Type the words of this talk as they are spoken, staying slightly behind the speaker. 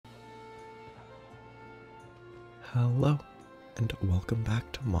Hello, and welcome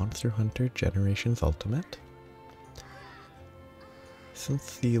back to Monster Hunter Generations Ultimate.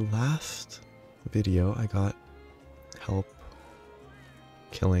 Since the last video, I got help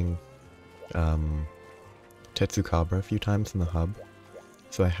killing Tetsukabra a few times in the hub.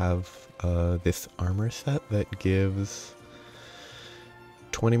 So I have this armor set that gives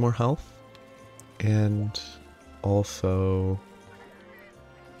 20 more health, and also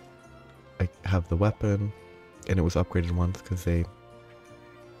I have the weapon. And it was upgraded once because they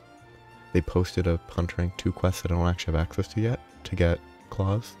posted a Hunter Rank 2 quest that I don't actually have access to yet to get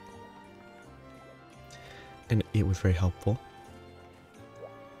claws. And it was very helpful.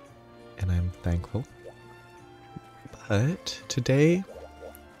 And I'm thankful. But today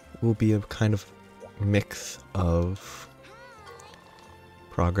will be a kind of mix of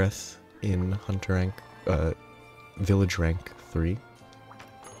progress in Hunter Rank, Village Rank 3.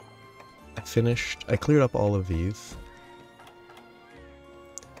 I cleared up all of these,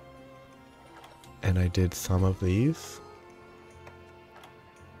 and I did some of these.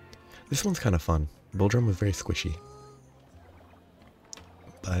 This one's kind of fun. Bulldrum was very squishy,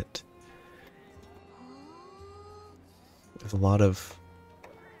 but there's a lot of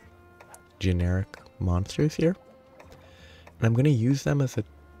generic monsters here, and I'm going to use them as a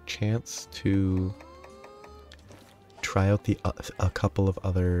chance to try out a couple of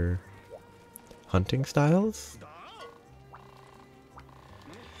other hunting styles,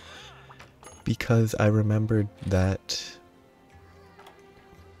 because I remembered that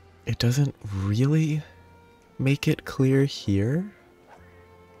it doesn't really make it clear here.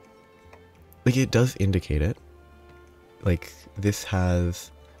 Like, it does indicate it. Like, this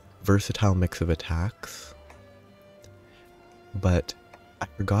has versatile mix of attacks, but I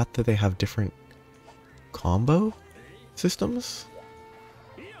forgot that they have different combo systems.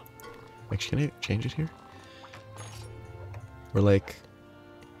 Actually, can I change it here? We're like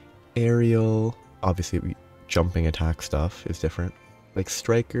aerial, obviously jumping attack stuff is different. Like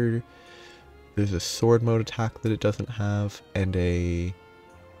Striker, there's a sword mode attack that it doesn't have, and I'm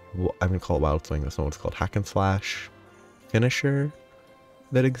gonna call it Wild Swing. This one's called Hack and Slash finisher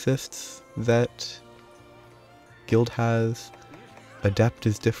that exists that Guild has. Adept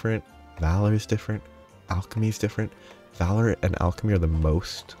is different, Valor is different, Alchemy is different. Valor and Alchemy are the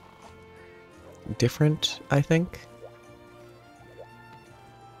most different, I think.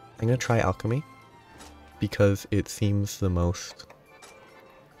 I'm gonna try Alchemy because it seems the most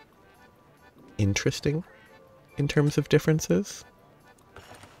interesting in terms of differences.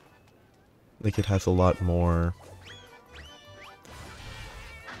 Like, it has a lot more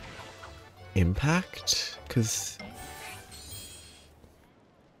impact because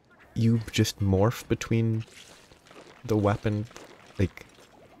you just morph between the weapon, like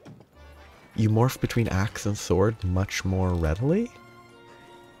you morph between axe and sword much more readily,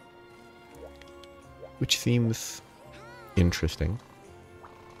 which seems interesting.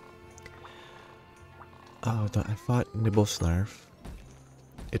 Oh, I fought Nibble Snarf.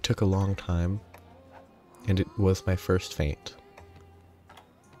 It took a long time, and it was my first feint.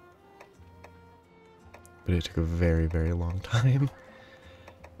 But it took a very, very long time.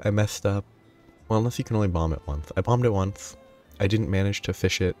 I messed up. Well, unless you can only bomb it once. I bombed it once. I didn't manage to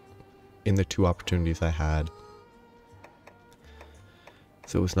fish it in the 2 opportunities I had.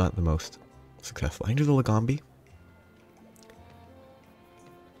 So it was not the most successful. I can do the Lagombi.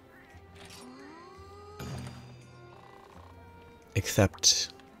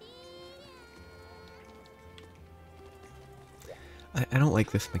 Except I don't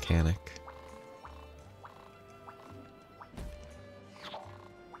like this mechanic.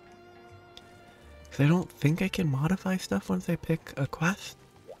 Because I don't think I can modify stuff once I pick a quest.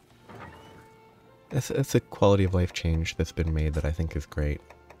 It's a quality of life change that's been made that I think is great.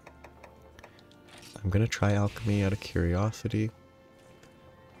 I'm gonna try Alchemy out of curiosity.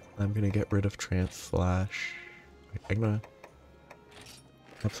 I'm gonna get rid of Trance Slash. I'm gonna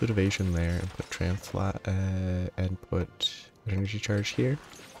Absolute Evasion there and put Trance Slash and put Energy Charge here.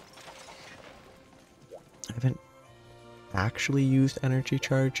 I haven't actually used Energy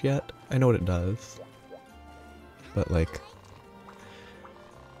Charge yet. I know what it does, but like,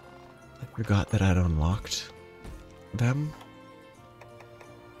 I forgot that I'd unlocked them.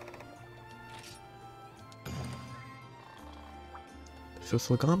 So it's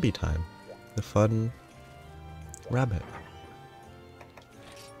Lagombi time. The fun rabbit.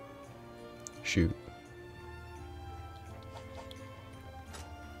 Shoot.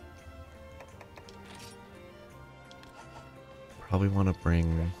 Probably want to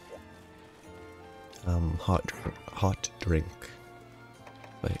bring hot drink.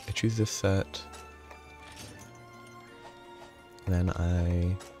 Wait, I choose this set. Then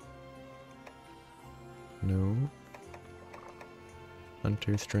I... No.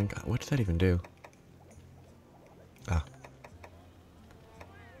 Hunter's drink. What does that even do? Ah.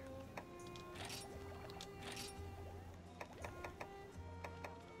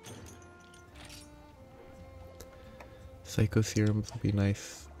 Psycho serums will be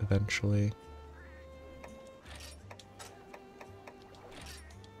nice eventually.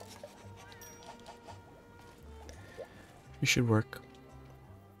 You should work.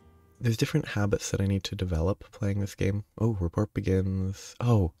 There's different habits that I need to develop playing this game. Oh, report begins.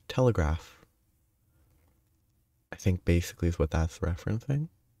 Oh, telegraph. I think basically is what that's referencing.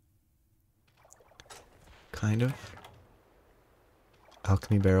 Kind of.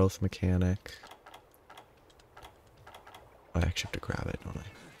 Alchemy barrels mechanic. Oh, I actually have to grab it, don't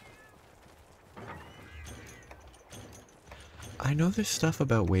I? I know there's stuff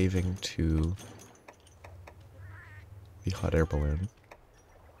about waving to the hot air balloon.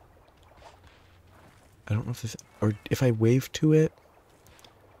 I don't know if this... Or if I wave to it,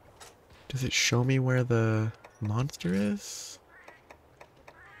 does it show me where the monster is?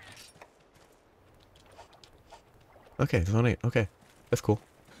 Okay, zone 8. Okay, that's cool.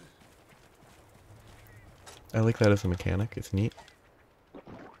 I like that as a mechanic. It's neat.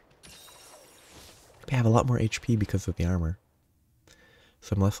 I have a lot more HP because of the armor,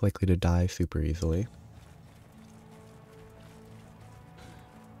 so I'm less likely to die super easily.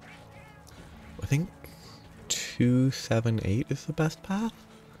 I think 2, 7, 8 is the best path.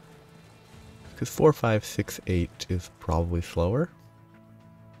 Because 4, 5, 6, 8 is probably slower.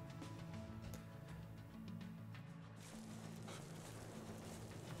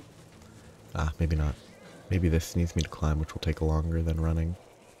 Ah, maybe not. Maybe this needs me to climb, which will take longer than running.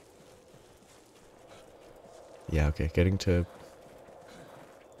 Yeah, okay, getting to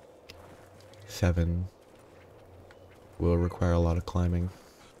 7 will require a lot of climbing.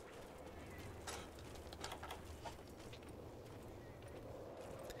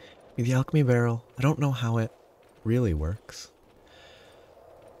 The alchemy barrel, I don't know how it really works.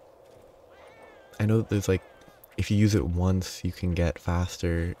 I know that there's like, if you use it once, you can get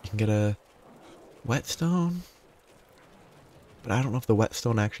faster. You can get a whetstone, but I don't know if the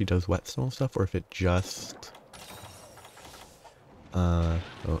whetstone actually does whetstone stuff or if it just, or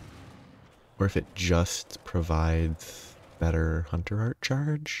if it just provides better hunter art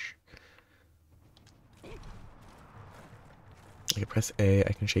charge. I can press A,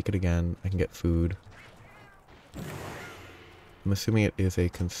 I can shake it again, I can get food. I'm assuming it is a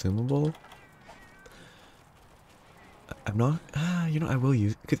consumable. I'm not, you know, I will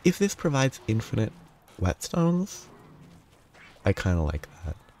use, because if this provides infinite whetstones, I kind of like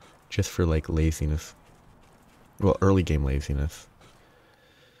that. Just for like laziness. Well, early game laziness.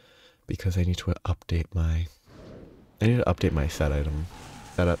 Because I need to update my set item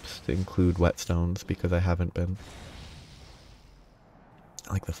setups to include whetstones because I haven't been.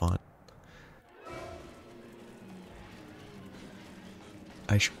 I like the font.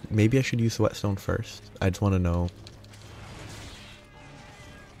 Maybe I should use the whetstone first. I just want to know.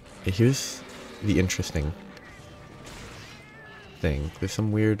 Okay, here's the interesting thing. There's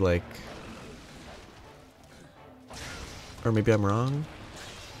some weird like, or maybe I'm wrong.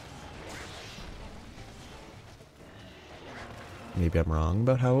 Maybe I'm wrong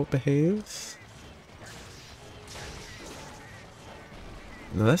about how it behaves.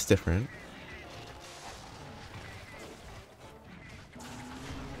 No, that's different.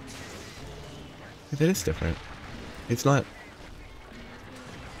 That is different. It's not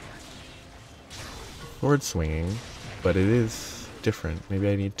sword swinging, but it is different. Maybe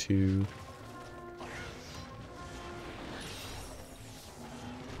I need to...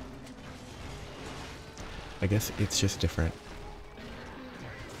 I guess it's just different.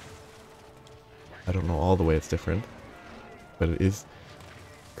 I don't know all the way it's different, but it is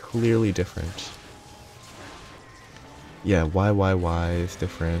clearly different. Yeah, Y is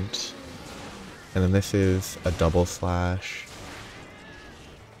different. And then this is a double slash.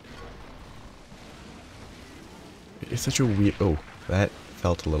 It's such a weird... Oh, that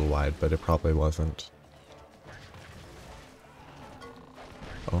felt a little wide, but it probably wasn't.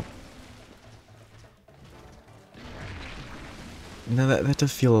 Oh. No, that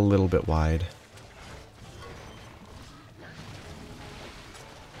does feel a little bit wide.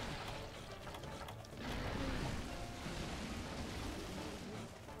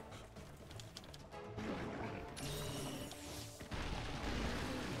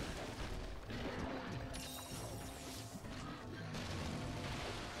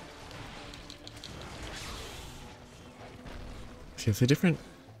 See, it's a different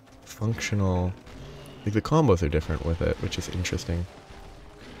functional Like the combos are different with it, which is interesting.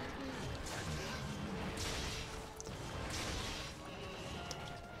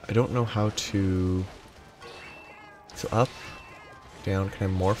 I don't know how to... So up, down, can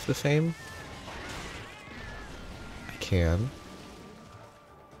I morph the same? I can.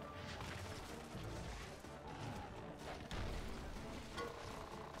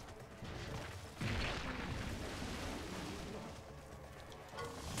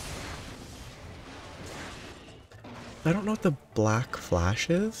 I don't know what the black flash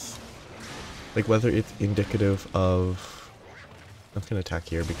is. Like whether it's indicative of... I'm gonna attack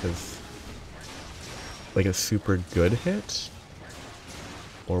here because... like a super good hit?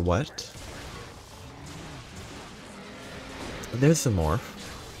 Or what? There's the morph.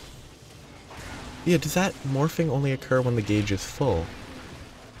 Yeah, does that morphing only occur when the gauge is full?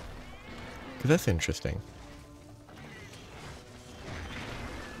 Because that's interesting.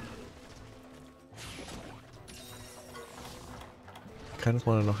 I kind of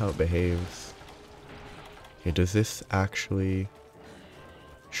want to know how it behaves. Okay, does this actually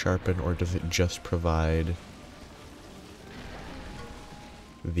sharpen or does it just provide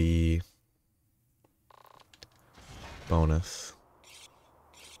the bonus?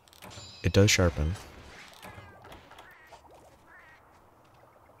 It does sharpen.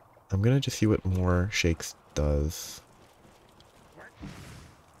 I'm gonna just see what more shakes does.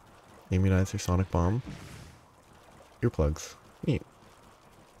 Immunizer, sonic bomb. Earplugs. Neat.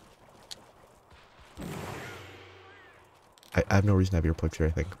 I have no reason to have earplugs here,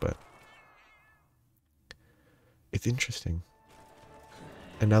 I think, but it's interesting.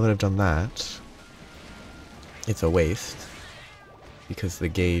 And now that I've done that, it's a waste because the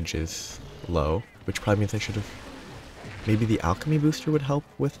gauge is low, which probably means I should have... Maybe the alchemy booster would help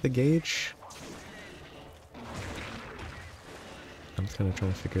with the gauge? I'm just kind of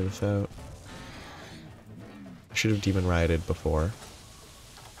trying to figure this out. I should have demon rioted before.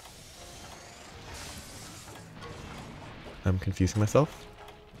 I'm confusing myself.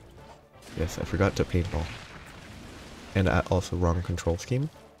 Yes, I forgot to paintball. And also wrong control scheme.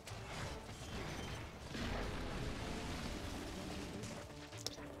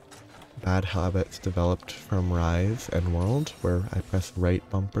 Bad habits developed from Rise and World, where I press right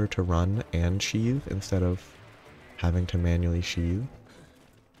bumper to run and sheathe instead of having to manually sheathe.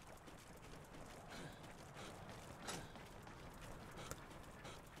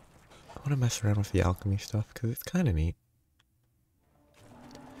 I want to mess around with the alchemy stuff because it's kind of neat.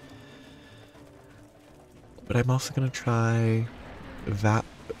 But I'm also going to try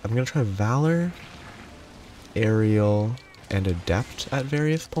Valor, Aerial, and Adept at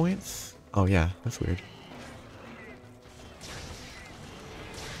various points. Oh yeah, that's weird.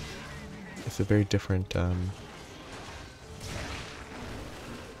 It's a very different, the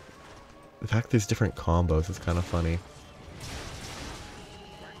fact there's different combos is kind of funny.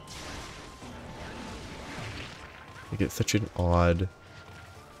 Like it's such an odd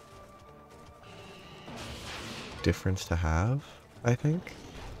difference to have, I think.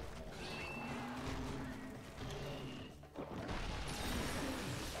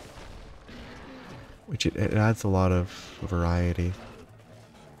 Which it adds a lot of variety.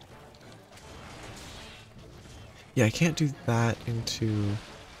 Yeah, I can't do that into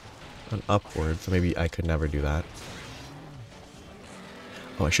an upward, so maybe I could never do that.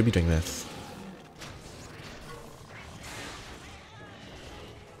 Oh, I should be doing this.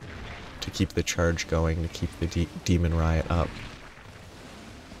 To keep the charge going, to keep the demon riot up.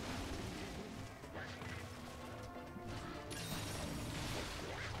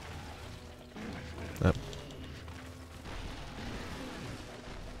 Yep.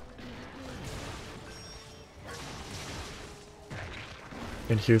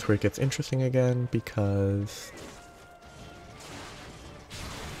 And here's where it gets interesting again, because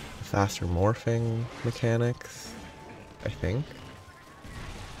faster morphing mechanics, I think.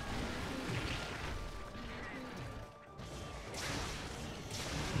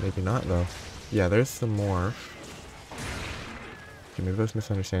 Maybe not, though. Yeah, there's the morph. Okay, maybe I was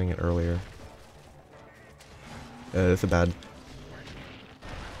misunderstanding it earlier. That's a bad...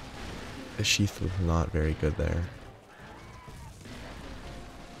 The sheath was not very good there.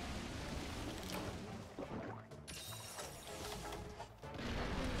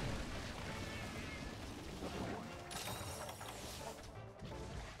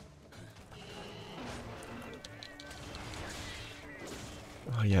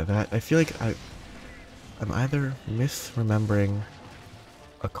 Oh yeah, that... I feel like I'm either misremembering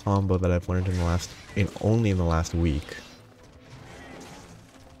a combo that I've learned only in the last week.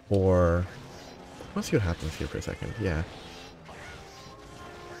 Or... Let's see what happens here for a second. Yeah.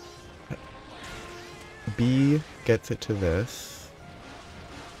 B gets it to this.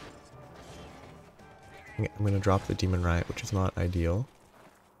 I'm going to drop the Demon Riot, which is not ideal.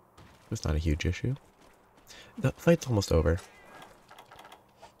 It's not a huge issue. The fight's almost over.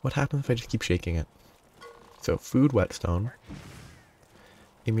 What happens if I just keep shaking it? So, Food Whetstone.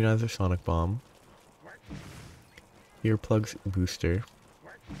 Immunizer Sonic Bomb. Earplugs Booster.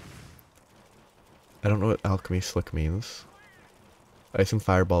 I don't know what Alchemy Slick means. I assume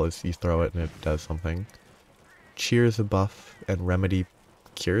Fireball is you throw it and it does something. Cheer is a buff and Remedy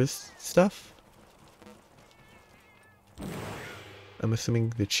cures stuff? I'm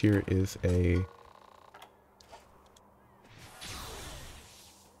assuming the Cheer is a...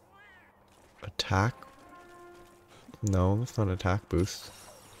 attack? No, it's not an attack boost.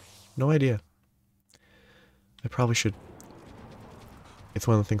 No idea. I probably should... It's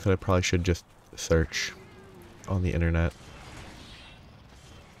one of the things that I probably should just search on the internet.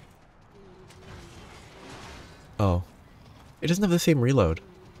 Oh. It doesn't have the same reload.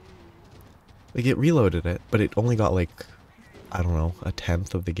 Like, it reloaded it, but it only got, like, I don't know,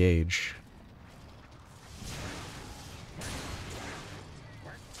 1/10 of the gauge.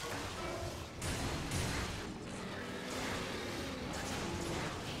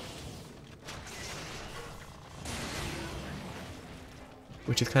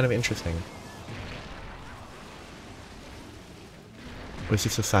 Which is kind of interesting. But it's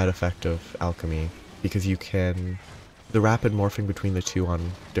just a side effect of alchemy, because you can... The rapid morphing between the two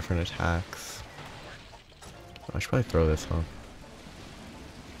on different attacks. Oh, I should probably throw this, huh?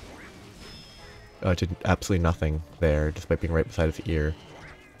 Oh, it did absolutely nothing there, despite being right beside its ear.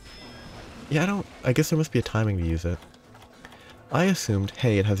 Yeah, I guess there must be a timing to use it. I assumed,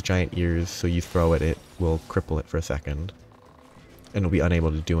 hey, it has giant ears, so you throw it will cripple it for a second. And it'll be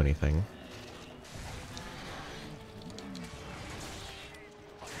unable to do anything.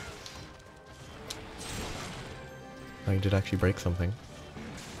 I did actually break something.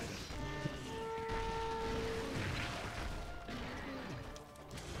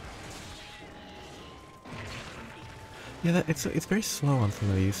 Yeah, it's very slow on some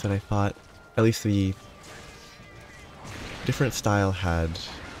of these that I thought, at least the different style had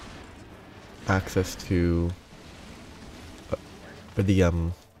access to, or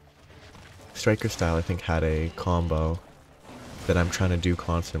the striker style I think had a combo that I'm trying to do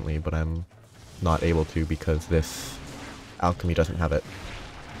constantly, but I'm not able to because this alchemy doesn't have it.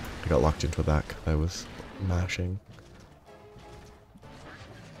 I got locked into that because I was mashing.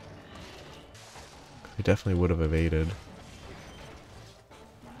 I definitely would have evaded.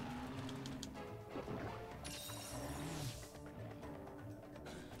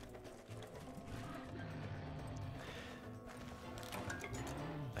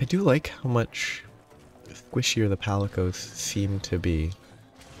 I do like how much squishier the palicos seem to be.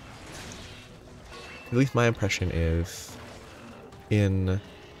 At least my impression is in...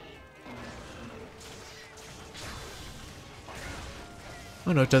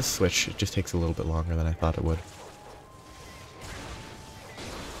 Oh no, it does switch. It just takes a little bit longer than I thought it would.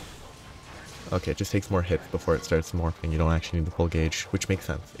 Okay, it just takes more hits before it starts morphing. You don't actually need the full gauge, which makes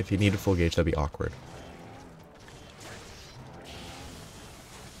sense. If you needed full gauge, that'd be awkward.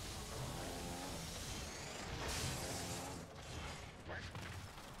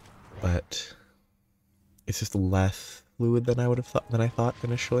 But it's just less fluid than I thought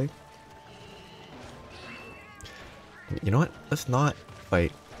initially. You know what? Let's not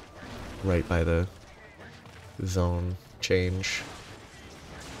fight right by the zone change.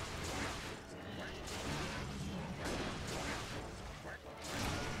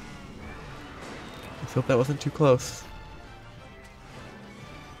 Let's hope that wasn't too close.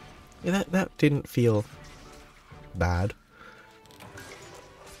 Yeah, that didn't feel bad.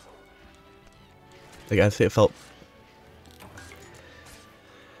 Like, I'd say it felt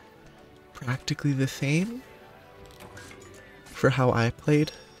practically the same for how I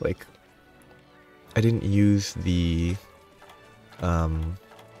played. Like, I didn't use the, I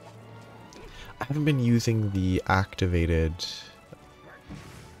haven't been using the activated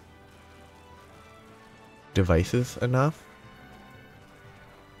devices enough.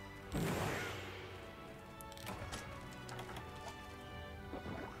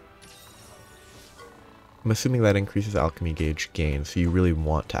 I'm assuming that increases alchemy gauge gain, so you really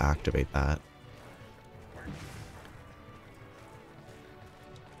want to activate that.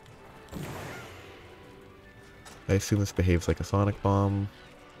 I assume this behaves like a sonic bomb.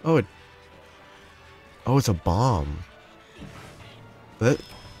 Oh, it's a bomb.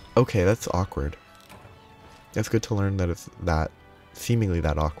 Okay, that's awkward. That's good to learn that it's seemingly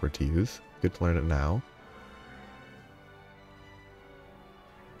that awkward to use. Good to learn it now.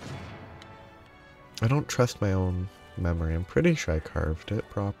 I don't trust my own memory. I'm pretty sure I carved it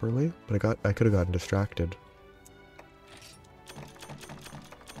properly, but I could have gotten distracted.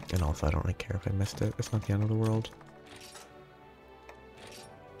 And also, I don't really care if I missed it. It's not the end of the world.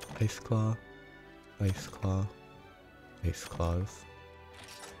 Ice Claw. Ice Claw. Ice Claws.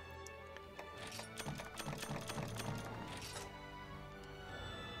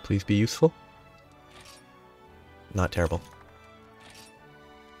 Please be useful. Not terrible.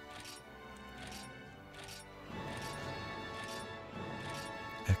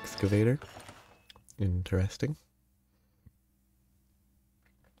 Excavator. Interesting.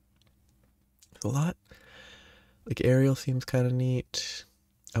 It's a lot. Like, aerial seems kind of neat.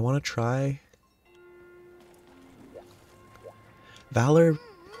 I want to try Valor.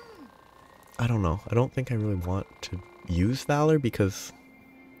 I don't know. I don't think I really want to use Valor because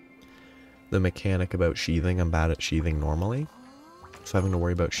the mechanic about sheathing, I'm bad at sheathing normally. So having to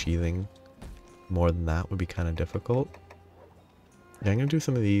worry about sheathing more than that would be kind of difficult. Yeah, I'm going to do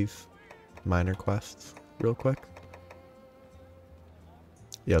some of these minor quests real quick.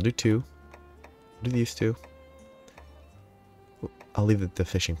 Yeah, I'll do two. I'll do these two. I'll leave the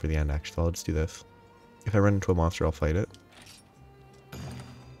fishing for the end, actually. So I'll just do this. If I run into a monster, I'll fight it.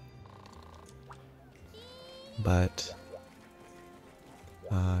 But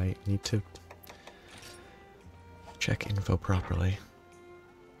I need to check info properly.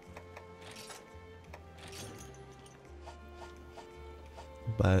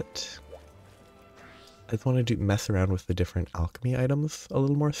 But I just want to mess around with the different alchemy items a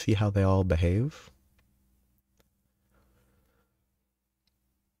little more, see how they all behave.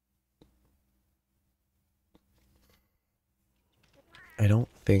 I don't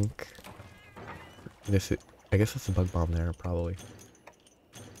think this is, I guess it's a bug bomb there, probably.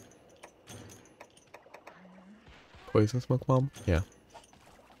 Poison smoke bomb? Yeah.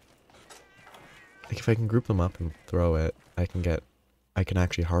 Like if I can group them up and throw it, I can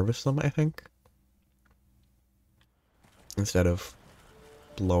actually harvest them, I think. Instead of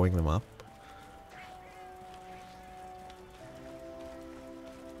blowing them up.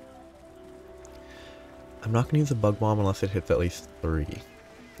 I'm not going to use a bug bomb unless it hits at least 3.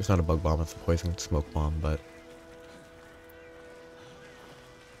 It's not a bug bomb, it's a poison smoke bomb, but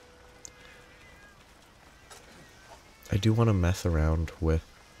I do want to mess around with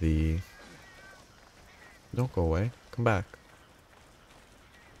the... Don't go away. Come back.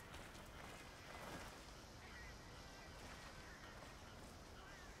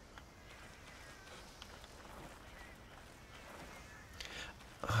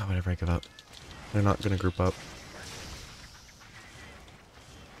 Whatever, I give up. They're not going to group up.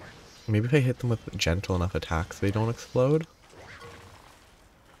 Maybe if I hit them with gentle enough attacks, they don't explode?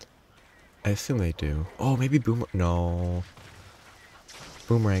 I assume they do. Oh, maybe no.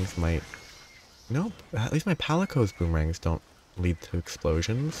 Boomerangs might... Nope. At least my Palico's boomerangs don't lead to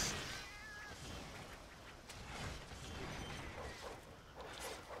explosions.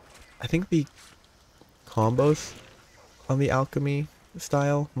 I think the combos on the alchemy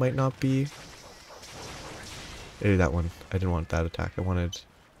style might not be... that one. I didn't want that attack. I wanted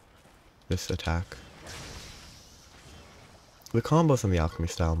this attack. The combos on the alchemy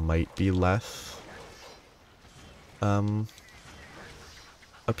style might be less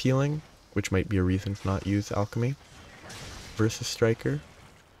appealing, which might be a reason to not use alchemy versus striker.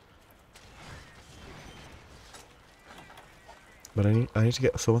 But I need to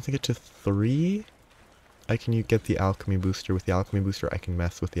get, so once I get to 3, I can get the alchemy booster. With the alchemy booster, I can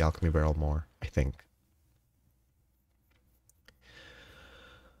mess with the alchemy barrel more, I think.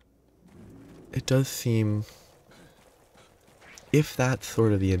 It does seem, if that's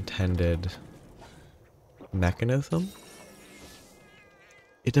sort of the intended mechanism,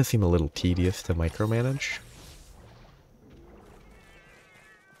 it does seem a little tedious to micromanage.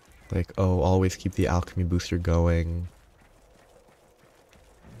 Like, oh, always keep the alchemy booster going.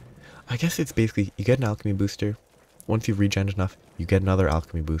 I guess it's basically, you get an alchemy booster. Once you've regened enough, you get another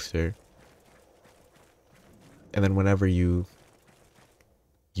alchemy booster. And then whenever you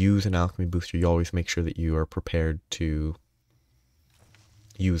use an alchemy booster, you always make sure that you are prepared to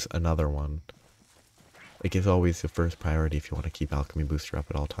use another one. Like, it's always the first priority if you want to keep alchemy booster up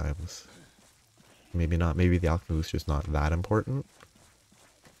at all times. Maybe not, maybe the alchemy booster is not that important.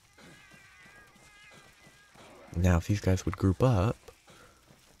 Now, if these guys would group up,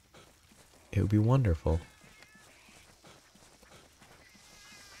 it would be wonderful.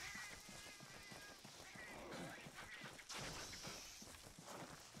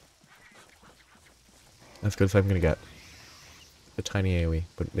 That's good, so I'm gonna get a tiny AoE,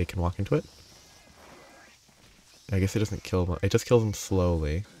 but they can walk into it. I guess it doesn't kill them, it just kills them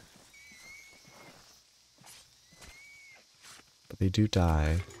slowly. they do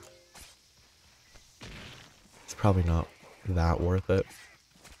die. It's probably not that worth it.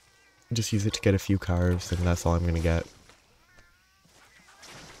 Just use it to get a few carves, and that's all I'm gonna get.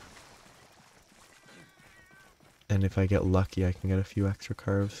 And if I get lucky, I can get a few extra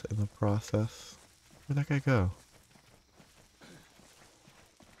carves in the process. Where'd that guy go?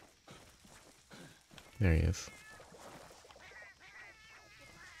 There he is.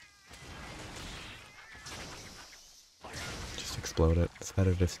 Just explode it. It's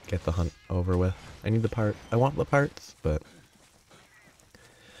better to just get the hunt over with. I need the part. I want the parts, but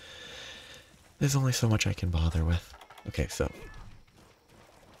there's only so much I can bother with. Okay, so.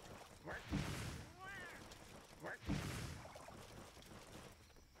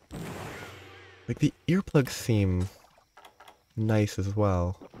 Like, the earplugs seem nice as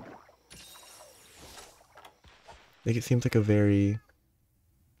well. Like, it seems like a very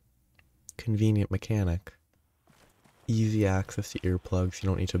convenient mechanic. Easy access to earplugs, you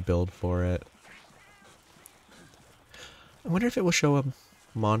don't need to build for it. I wonder if it will show a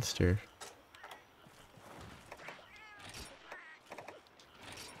monster.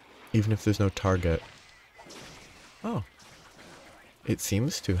 Even if there's no target. Oh. It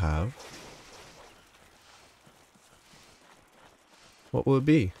seems to have. What will it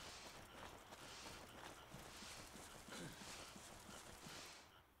be?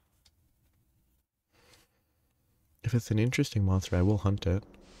 If it's an interesting monster, I will hunt it.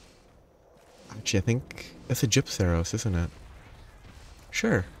 Actually, I think it's a Gypsaros, isn't it?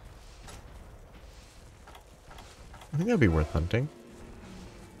 Sure. I think that'd be worth hunting.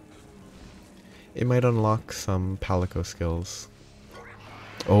 It might unlock some Palico skills.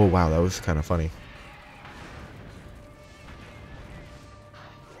 Oh wow, that was kind of funny.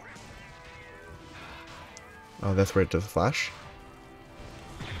 Oh, that's where it does flash?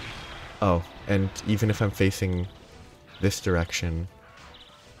 Oh, and even if I'm facing this direction,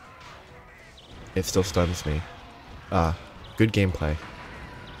 it still stuns me. Ah, good gameplay.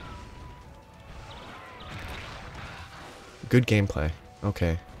 Good gameplay.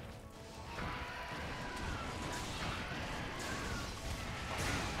 Okay.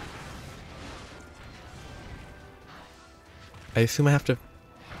 I assume I have to...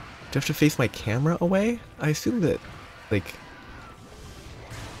 Do I have to face my camera away? I assume that, like...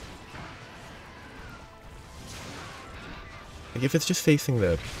 Like, if it's just facing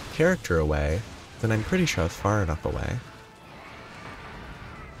the character away, then I'm pretty sure it's far enough away.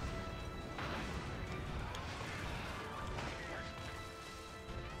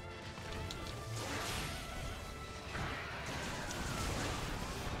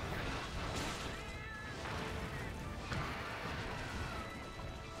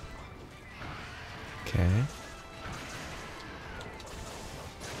 Okay.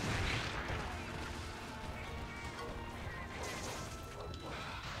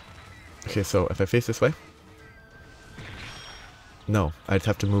 Okay, so if I face this way? No, I'd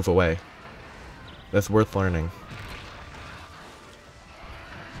have to move away. That's worth learning.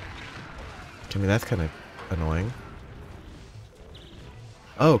 I mean, that's kind of annoying.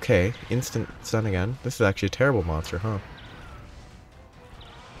 Oh, okay. Instant stun again. This is actually a terrible monster, huh?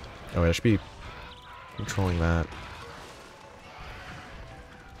 Oh, wait, I should be controlling that.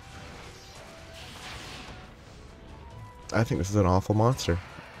 I think this is an awful monster.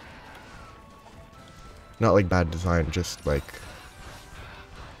 Not like bad design, just like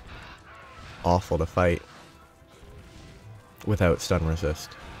awful to fight without stun resist.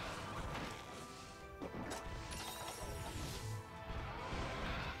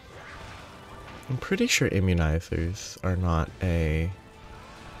 I'm pretty sure immunizers are not a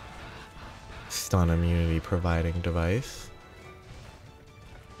stun immunity providing device.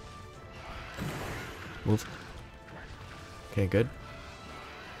 Move. Okay, good.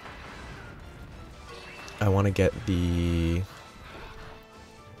 I want to get the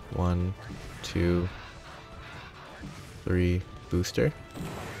 1, 2, 3 booster.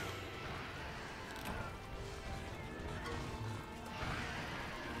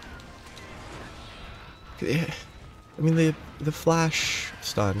 I mean, the flash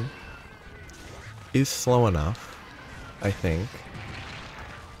stun is slow enough, I think,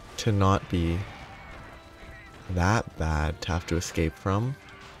 to not be that bad to have to escape from.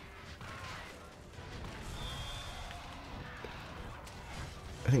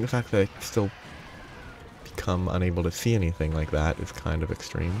 I think the fact that I still become unable to see anything like that is kind of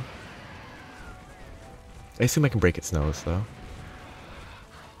extreme. I assume I can break its nose, though.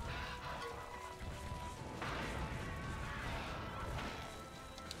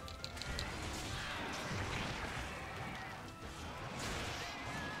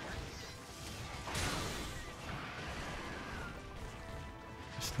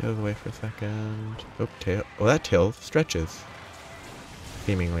 Get out of the way for a second. Oh, tail. Oh, that tail stretches.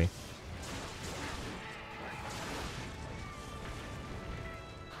 Seemingly.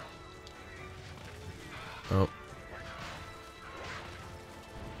 Oh.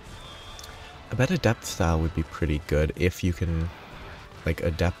 I bet adept style would be pretty good if you can, like,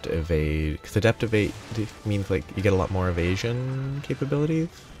 adept evade. Because adept evade means, like, you get a lot more evasion capabilities.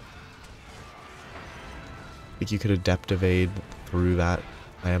 Like, you could adept evade through that,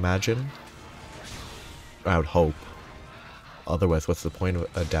 I imagine. I would hope. Otherwise, what's the point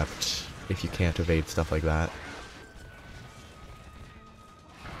of adept if you can't evade stuff like that?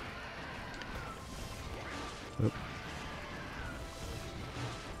 Oop.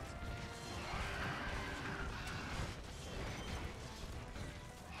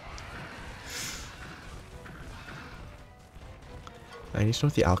 I need to know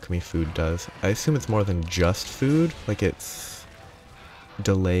what the alchemy food does. I assume it's more than just food. Like, it's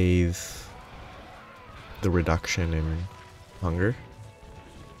delays the reduction in hunger.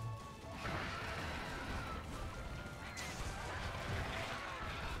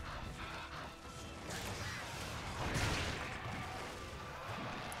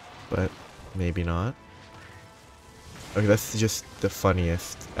 But maybe not. Okay, that's just the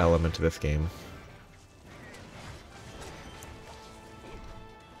funniest element of this game.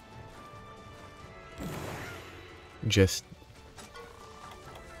 Just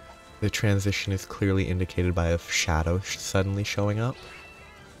the transition is clearly indicated by a shadow suddenly showing up.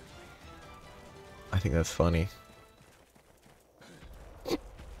 I think that's funny.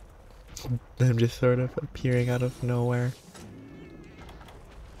 Them just sort of appearing out of nowhere.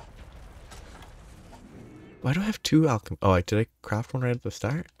 Why do I have two alchemy? Oh, did I craft one right at the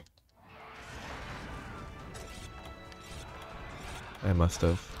start? I must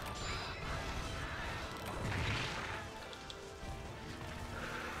have.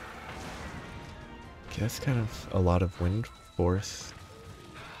 Okay, that's kind of a lot of wind force.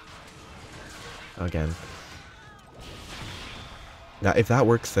 Again. Now, if that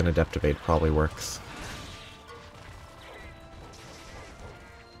works, then adept evade probably works.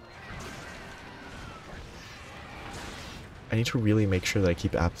 I need to really make sure that I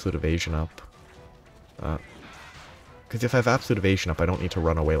keep absolute evasion up. Because if I have absolute evasion up, I don't need to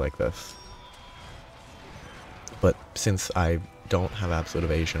run away like this. But since I don't have absolute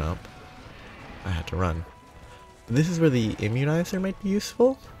evasion up, I had to run. This is where the immunizer might be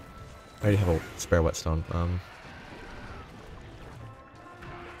useful. I already have a spare whetstone.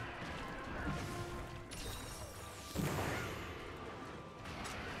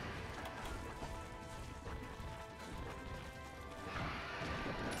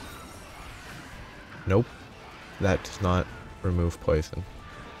 Nope. That does not remove poison.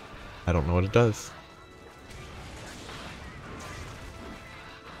 I don't know what it does.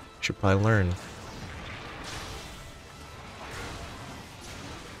 Should probably learn.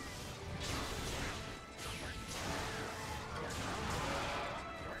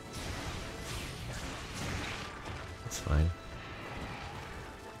 That's fine.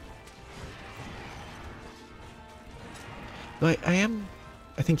 But I am,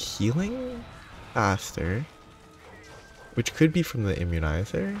 I think, healing faster, which could be from the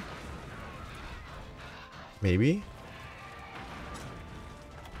immunizer. Maybe?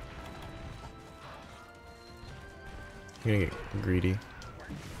 I'm gonna get greedy.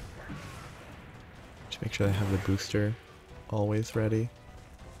 Just make sure I have the booster always ready.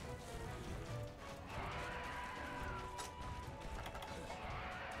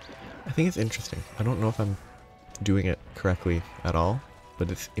 I think it's interesting. I don't know if I'm doing it correctly at all, but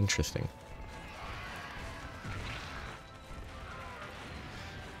it's interesting.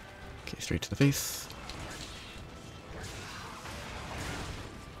 Okay, straight to the face.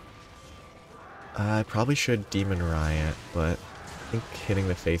 I probably should Demon Riot, but I think hitting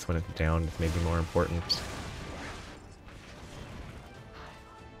the face when it's down is maybe more important.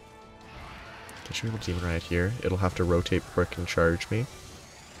 I should be able to Demon Riot here. It'll have to rotate before it can charge me.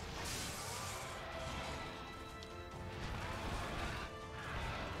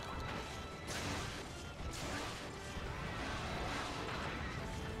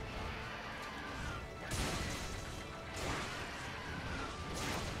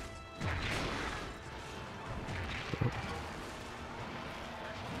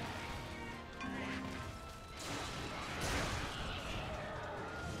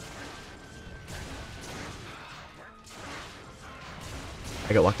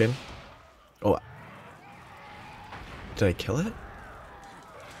 I got locked in. Oh. Did I kill it?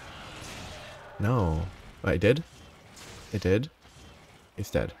 No. I did? It did?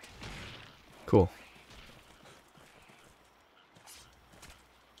 It's dead. Cool.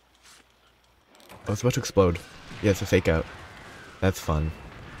 Oh, it's about to explode. Yeah, it's a fake out. That's fun.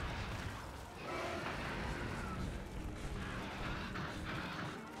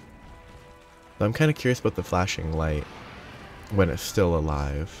 But I'm kind of curious about the flashing light when it's still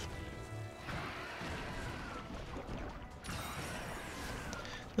alive.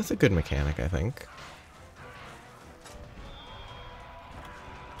 That's a good mechanic, I think.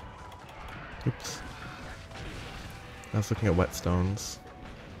 Oops. I was looking at whetstones.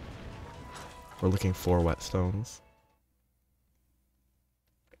 We're looking for whetstones.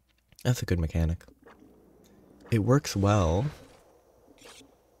 That's a good mechanic. It works well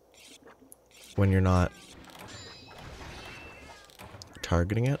when you're not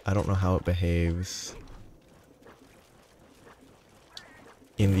targeting it. I don't know how it behaves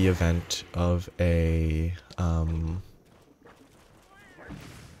in the event of a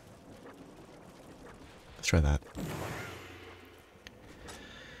let's try that.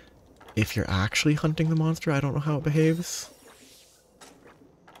 If you're actually hunting the monster, I don't know how it behaves.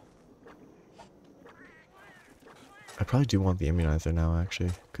 I probably do want the immunizer now,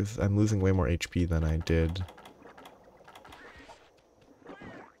 actually, because I'm losing way more HP than I did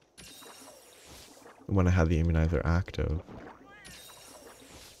when I had the immunizer active.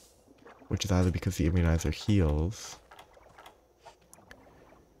 Which is either because the immunizer heals.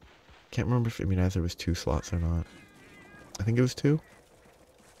 Can't remember if immunizer was 2 slots or not. I think it was 2.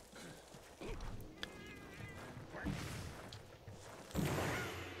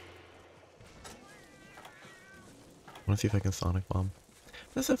 I want to see if I can Sonic Bomb.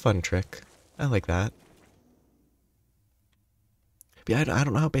 That's a fun trick. I like that. But yeah, I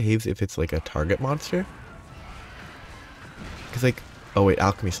don't know how it behaves if it's like a target monster. Because like, oh wait,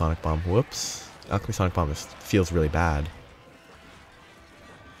 Alchemy Sonic Bomb. Whoops. Alchemy Sonic Bomb feels really bad.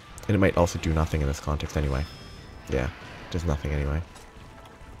 And it might also do nothing in this context anyway. Yeah, does nothing anyway.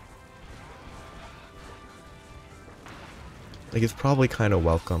 Like, it's probably kind of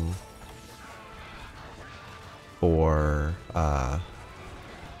welcome for, no,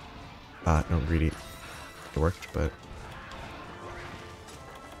 greedy. It worked, but...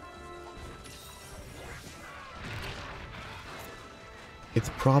 It's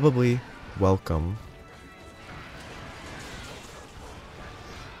probably welcome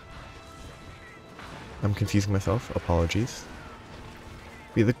I'm confusing myself. Apologies.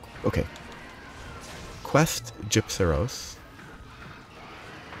 Okay. Quest Gypseros.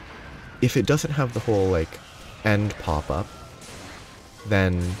 If it doesn't have the whole, like, end pop-up,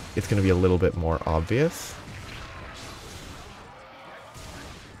 then it's going to be a little bit more obvious.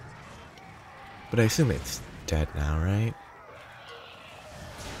 But I assume it's dead now, right?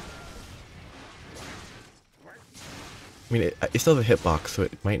 I mean, it still has a hitbox, so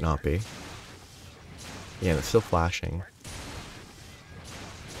it might not be. Yeah, and it's still flashing.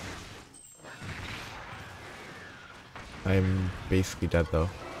 I'm basically dead, though.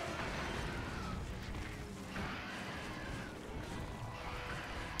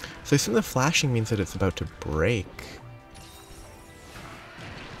 So I assume the flashing means that it's about to break.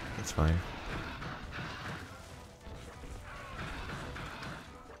 That's fine.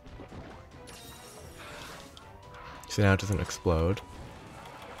 So now it doesn't explode.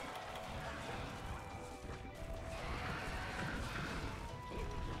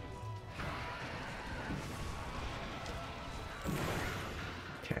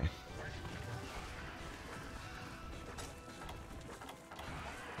 Okay.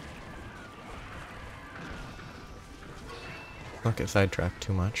 Not get sidetracked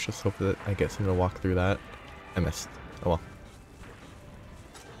too much, just hope that I get someone to walk through that. I missed. Oh well.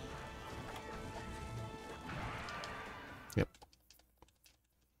 Yep.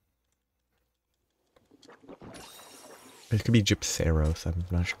 It could be Gypseros, I'm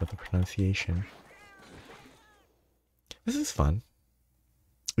not sure about the pronunciation. This is fun.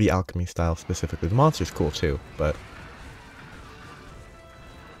 The alchemy style specifically. The monster's cool too, but...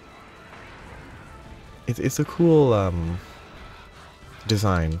 It's a cool,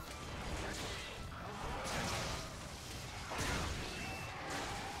 design.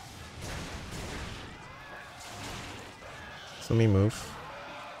 So let me move.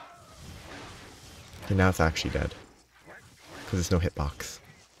 Okay, now it's actually dead. Because there's no hitbox.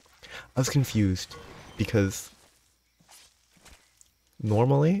 I was confused because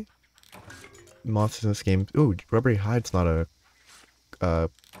normally monsters in this game... Ooh, Rubbery Hide's not a...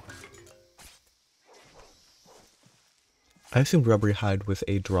 I assumed Rubbery Hide was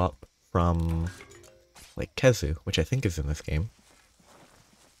a drop from, like, Kezu, which I think is in this game.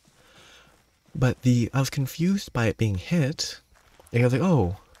 But I was confused by it being hit. Like, I was like,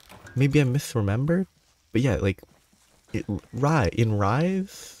 oh, maybe I misremembered? But yeah, like, in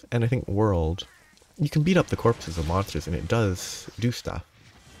Rise, and I think World, you can beat up the corpses of monsters and it does do stuff.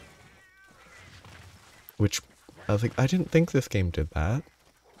 Which, I was like, I didn't think this game did that.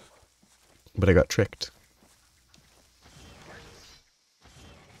 But I got tricked.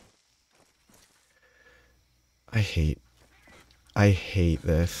 I hate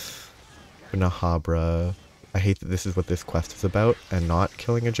this. Nahabra. I hate that this is what this quest is about and not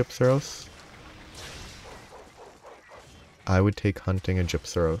killing a Gypceros. I would take hunting a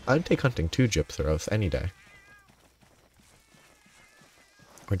Gypceros. I would take hunting 2 Gypceros any day.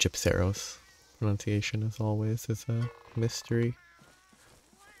 Or Gypceros. Pronunciation, as always, is a mystery.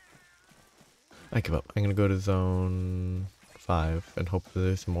 I give up. I'm gonna go to zone 5 and hope that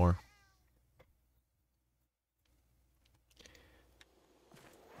there's more.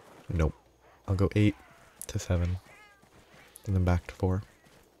 Nope. I'll go 8 to 7. And then back to 4.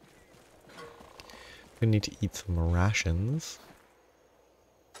 I need to eat some rations.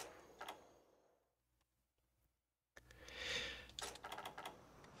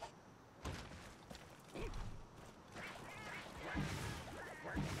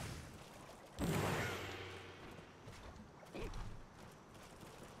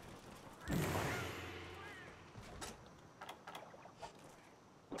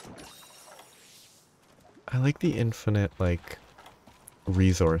 I like the infinite, like,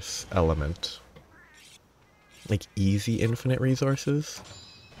 resource element. Like, easy infinite resources.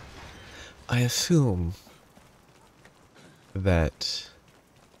 I assume that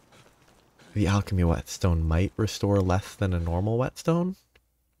the alchemy whetstone might restore less than a normal whetstone.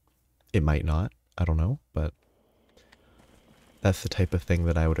 It might not. I don't know, but that's the type of thing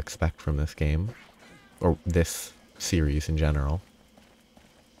that I would expect from this game. Or this series in general.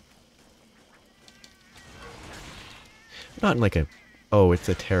 Not in like a, oh, it's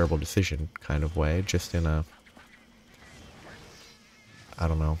a terrible decision kind of way, just in a, I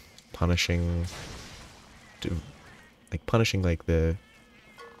don't know, punishing like the,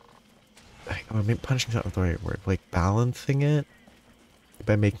 I mean, punishing's not the right word, like balancing it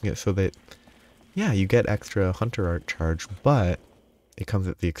by making it so that, yeah, you get extra hunter art charge, but it comes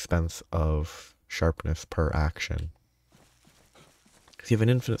at the expense of sharpness per action. Because you have an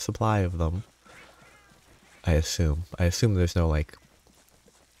infinite supply of them. I assume there's no, like,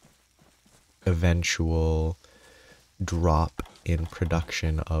 eventual drop in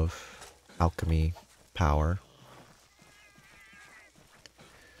production of alchemy power.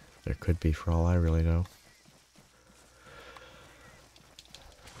 There could be, for all I really know.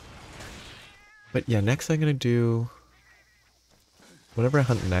 But yeah, next I'm gonna do... whatever I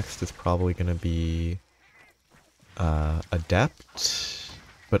hunt next is probably gonna be... adept.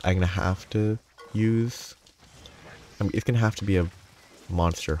 But I'm gonna have to use... I mean, it's gonna have to be a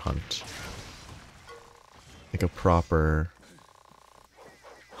monster hunt. Like a proper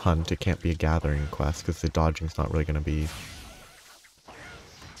hunt. It can't be a gathering quest, because the dodging's not really gonna be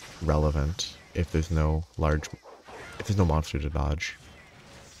relevant if there's no monster to dodge.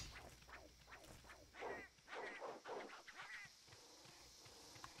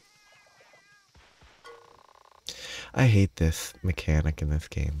 I hate this mechanic in this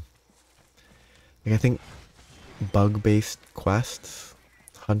game. Like, I think bug-based quests,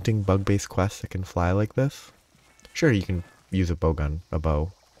 hunting bug-based quests that can fly like this. Sure, you can use a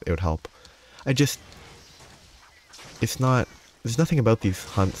bow. It would help. It's not, there's nothing about these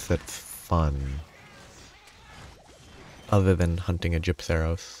hunts that's fun. Other than hunting a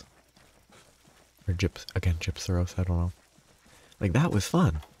Gypceros. Or Gypceros, I don't know. Like, that was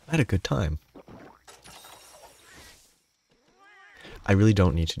fun. I had a good time. I really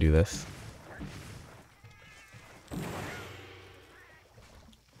don't need to do this.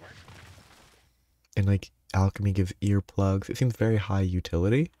 And like, alchemy gives earplugs. It seems very high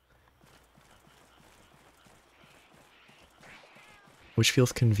utility. Which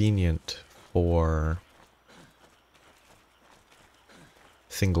feels convenient for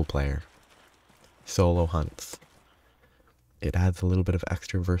single player. Solo hunts. It adds a little bit of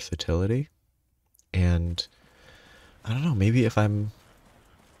extra versatility. And I don't know, maybe if I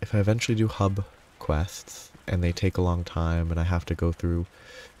eventually do hub quests and they take a long time and I have to go through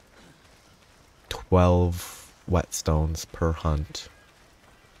 12 whetstones per hunt,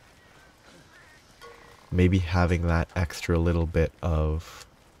 maybe having that extra little bit of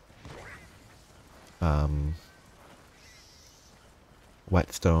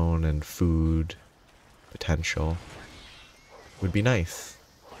whetstone and food potential would be nice.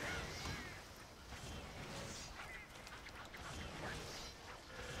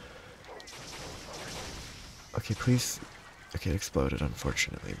 Okay, please. Okay, it exploded,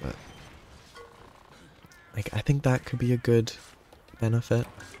 unfortunately, but like, I think that could be a good benefit.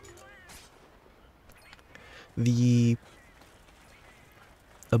 The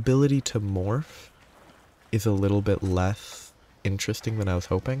ability to morph is a little bit less interesting than I was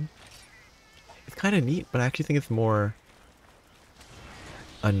hoping. It's kind of neat, but I actually think it's more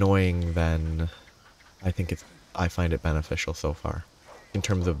annoying than I find it beneficial so far in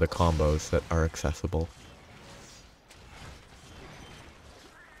terms of the combos that are accessible.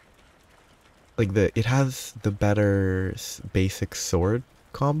 Like it has the better basic sword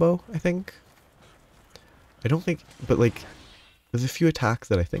combo, I think. I don't think, but like, there's a few attacks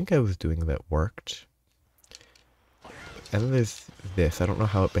that I think I was doing that worked. And then there's this, I don't know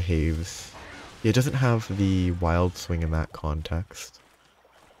how it behaves. It doesn't have the wild swing in that context.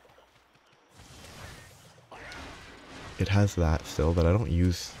 It has that still, that I don't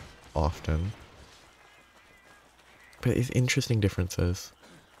use often. But it's interesting differences.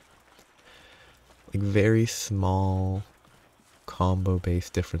 Like very small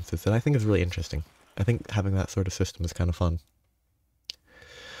combo-based differences that I think is really interesting. I think having that sort of system is kind of fun.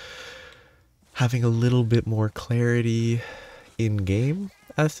 Having a little bit more clarity in-game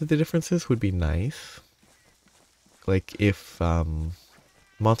as to the differences would be nice. Like if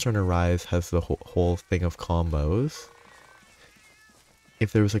Monster Hunter Rise has the whole thing of combos,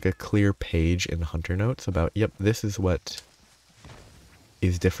 if there was like a clear page in Hunter Notes about, yep, this is what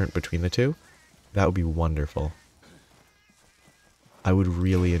is different between the two, that would be wonderful. I would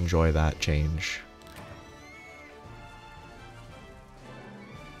really enjoy that change.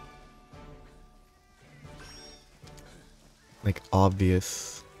 Like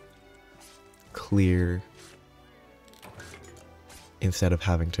obvious, clear, instead of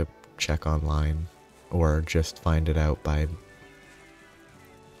having to check online or just find it out by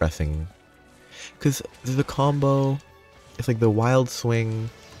pressing. Because there's a combo, it's like the wild swing,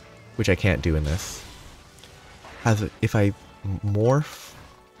 which I can't do in this, has if I morph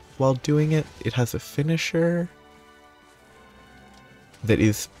while doing it, it has a finisher that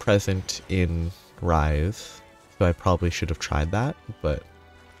is present in Rise. So I probably should have tried that, but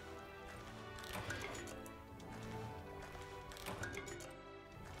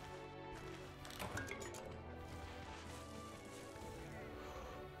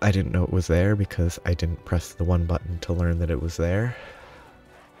I didn't know it was there because I didn't press the one button to learn that it was there.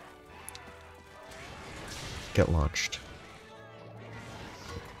 Get launched.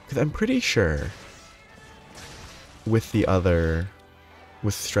 Because I'm pretty sure with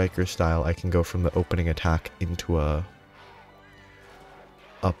Striker style, I can go from the opening attack into a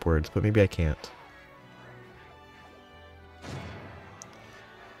upwards, but maybe I can't.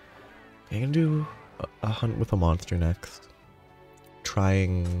 I'm gonna do a hunt with a monster next.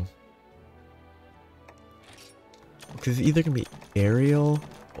 Trying, because it's either gonna be aerial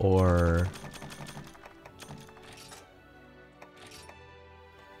or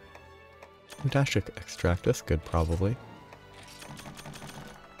dash extract. That's good, probably.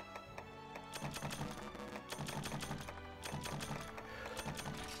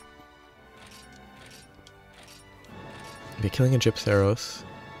 Okay, killing a Gypsaros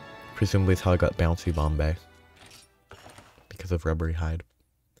presumably is how I got Bouncy Bombay. Because of Rubbery Hide.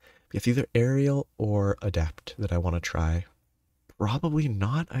 It's either aerial or adept that I want to try. Probably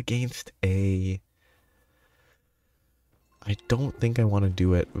not against a... I don't think I want to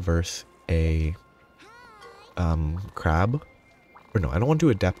do it versus a crab. Or no, I don't want to do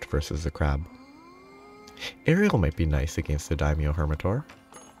adept versus a crab. Aerial might be nice against the Daimyo Hermitor.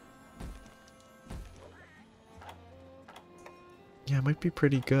 Yeah, it might be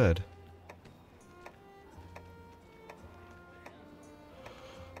pretty good.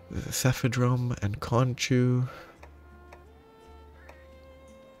 Cephadrome and Conchu.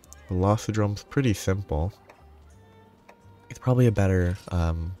 Velocidrome's pretty simple. It's probably a better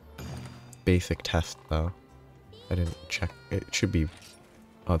basic test though. I didn't check. It should be...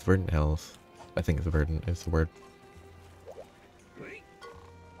 Oh, it's Verdant Hills. I think it's Verdant is the word. Oh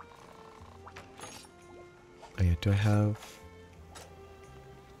yeah, do I have...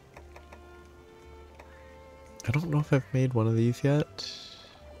 I don't know if I've made one of these yet.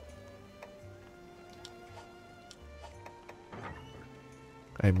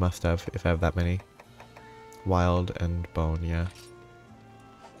 I must have, if I have that many. Wild and bone, yeah.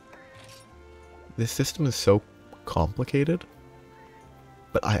 This system is so complicated,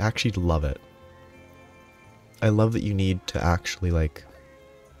 but I actually love it. I love that you need to actually, like,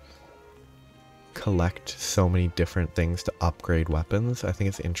 collect so many different things to upgrade weapons. I think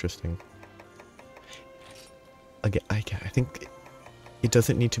it's interesting. Again, I think it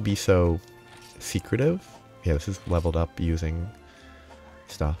doesn't need to be so secretive. Yeah, this is leveled up using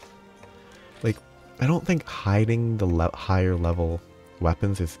stuff. Like, I don't think hiding the higher level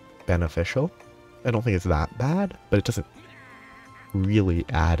weapons is beneficial. I don't think it's that bad, but it doesn't really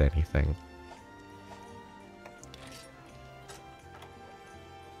add anything.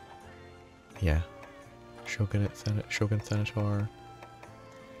 Yeah. Shogun Senator.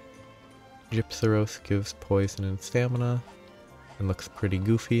 Gypsaros gives poison and stamina and looks pretty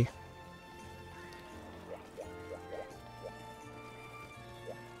goofy.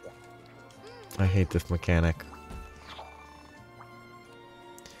 I hate this mechanic.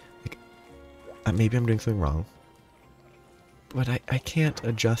 Like, maybe I'm doing something wrong, but I can't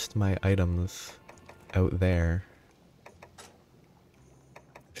adjust my items out there.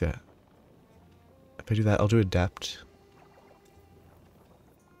 Yeah. If I do that, I'll do adept.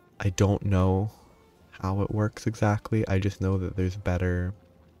 I don't know how it works exactly. I just know that there's better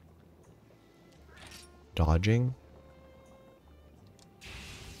dodging.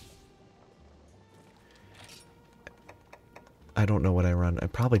 I don't know what I run. I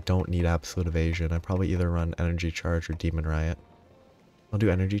probably don't need absolute evasion. I probably either run energy charge or demon riot. I'll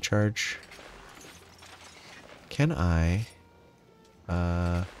do energy charge. Can I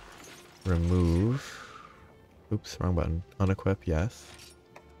remove... Oops, wrong button. Unequip, yes.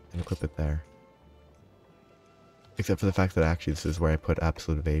 And equip it there. Except for the fact that actually this is where I put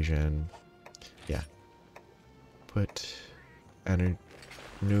absolute evasion. Yeah. Put energy...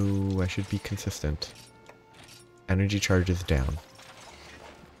 No, I should be consistent. Energy charge is down.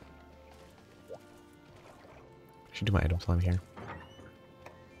 I should do my items while I'm here.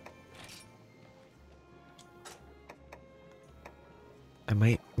 I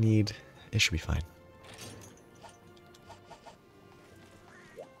might need... It should be fine.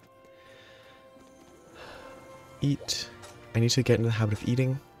 Eat. I need to get into the habit of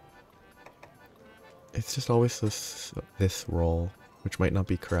eating. It's just always this roll, which might not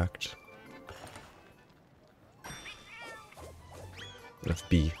be correct. That's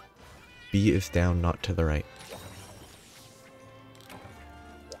B. B is down, not to the right.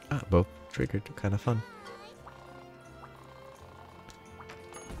 Ah, both triggered. Kind of fun.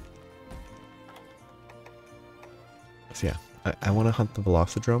 So yeah, I want to hunt the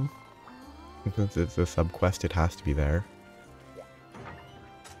Velocidrome. Since it's a sub-quest, it has to be there.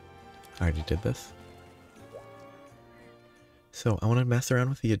 I already did this. So I want to mess around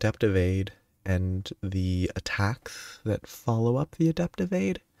with the Adept Evade and the attacks that follow up the Adept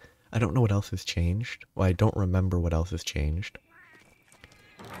Evade. I don't know what else has changed. Well, I don't remember what else has changed.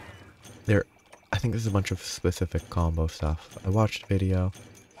 I think there's a bunch of specific combo stuff. I watched a video.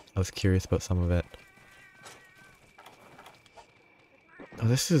 I was curious about some of it. Oh,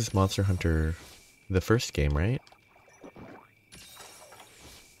 this is Monster Hunter, the first game, right?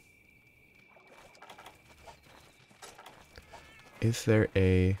 Is there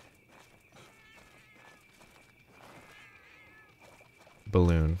a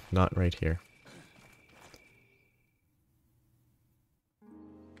balloon? Not right here.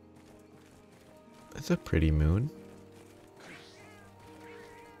 That's a pretty moon.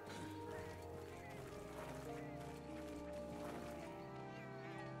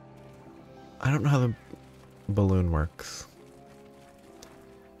 I don't know how the balloon works.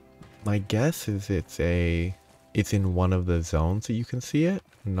 My guess is it's in one of the zones that you can see it,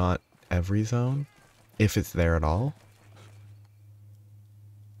 not every zone, if it's there at all.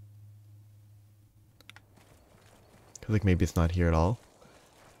 Like maybe it's not here at all.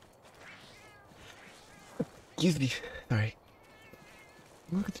 Excuse me. Sorry.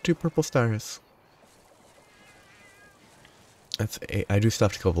 Look at the two purple stars. I do still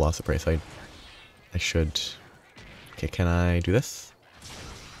have to kill Velociprey, so I should... Okay, can I do this?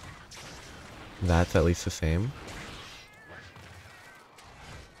 That's at least the same.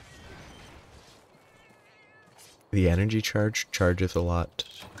 The energy charge charges a lot.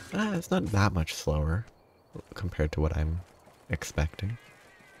 It's not that much slower compared to what I'm expecting.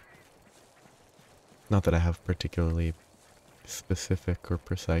 Not that I have particularly specific or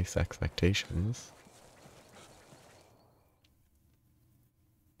precise expectations.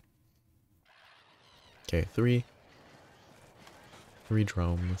 Okay, three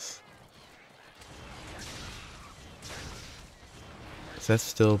drones. So that's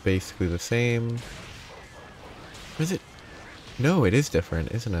still basically the same. Or is it? No, it is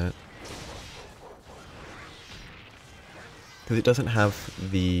different, isn't it? Because it doesn't have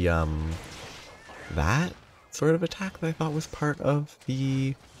the, that sort of attack that I thought was part of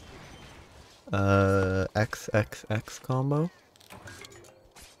the, XXX combo.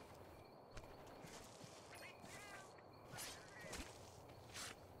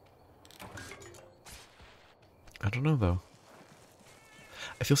 I don't know, though.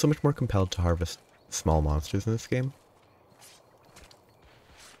 I feel so much more compelled to harvest small monsters in this game.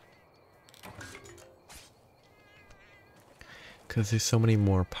 Because there's so many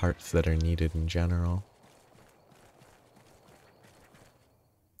more parts that are needed in general.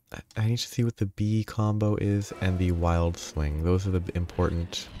 I need to see what the B combo is and the wild swing. Those are the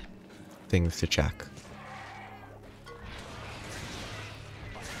important things to check.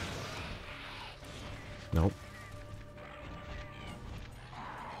 Nope.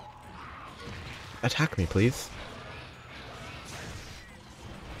 Attack me, please.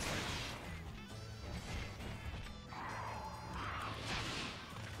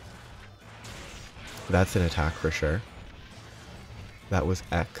 That's an attack for sure. That was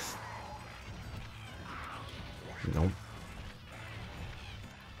X. Nope.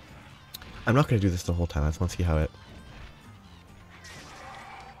 I'm not going to do this the whole time. I just want to see how it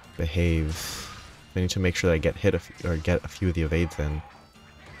behaves. I need to make sure that I get hit or get a few of the evades in.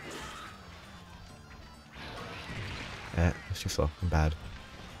 It's too slow. I'm bad.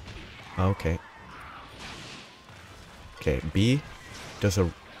 Okay. Okay, B does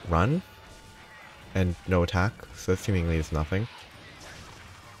a run and no attack, so that seemingly is nothing.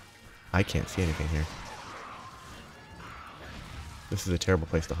 I can't see anything here. This is a terrible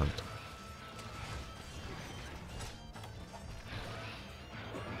place to hunt.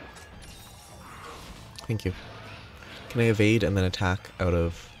 Thank you. Can I evade and then attack out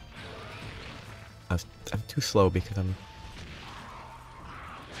of... I'm too slow because I'm...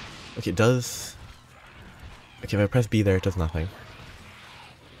 Okay, it does... Okay, if I press B there, it does nothing.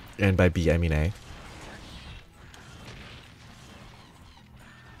 And by B, I mean A.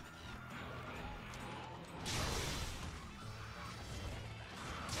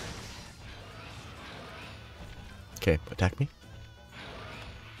 Okay, attack me.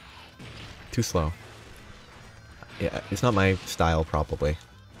 Too slow. Yeah, it's not my style, probably.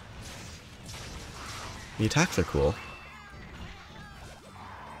 The attacks are cool.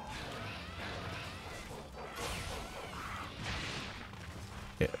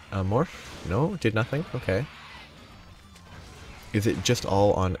 Yeah, morph? No? Did nothing? Okay. Is it just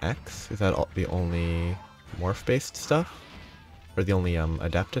all on X? Is that all, the only morph-based stuff? Or the only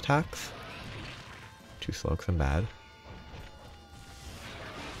adept attacks? Too slow because I'm bad.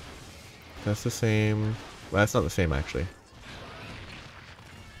 That's the same... Well, that's not the same, actually.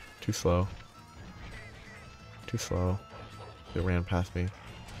 Too slow. Too slow. It ran past me.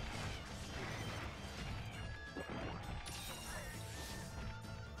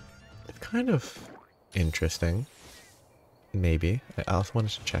 It's kind of interesting. Maybe. I also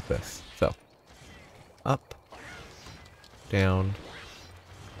wanted to check this. So. Up. Down.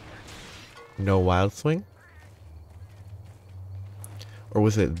 No wild swing? Or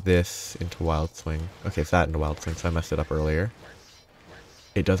was it this into wild swing? Okay, it's that into wild swing, so I messed it up earlier.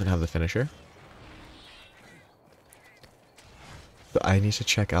 It doesn't have the finisher. So I need to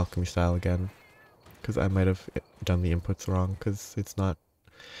check alchemy style again. Because I might have done the inputs wrong, because it's not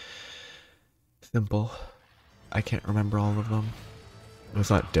simple. I can't remember all of them. It's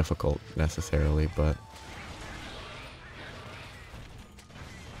not difficult, necessarily, but...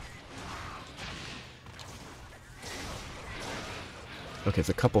 Okay, it's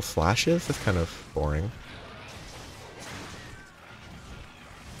a couple slashes. That's kind of boring.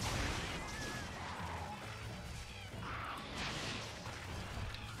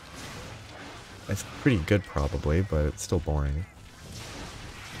 It's pretty good, probably, but it's still boring.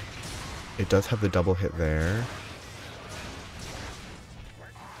 It does have the double hit there.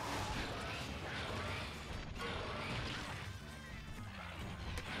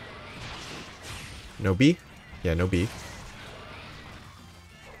 No B? Yeah, no B.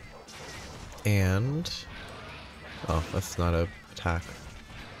 And... Oh, that's not an attack.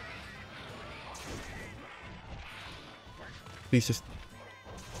 Please just...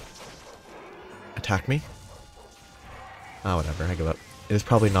 attack me? Ah, whatever, I give up. It is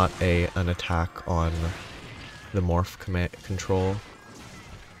probably not an attack on the morph command control.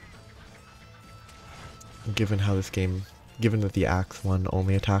 Given how this game... Given that the axe one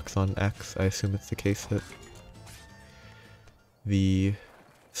only attacks on X, I assume it's the case that the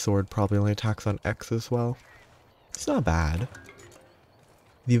sword probably only attacks on X as well. It's not bad.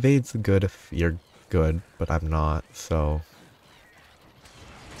 The evade's good if you're good, but I'm not, so...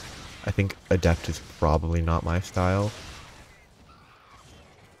 I think adept is probably not my style.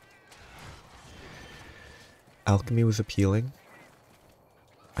 Alchemy was appealing.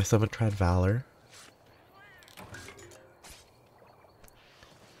 I still haven't tried Valor.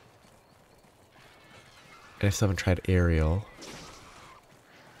 And I still haven't tried Aerial.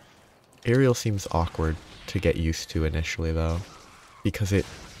 Aerial seems awkward to get used to initially, though. Because it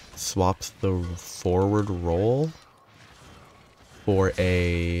swaps the forward roll for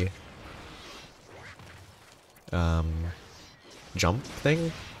a... jump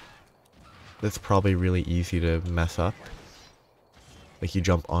thing that's probably really easy to mess up. Like you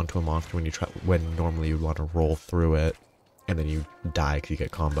jump onto a monster when normally you'd want to roll through it, and then you die because you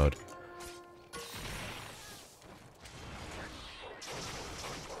get comboed.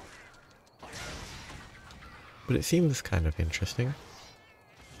 But it seems kind of interesting.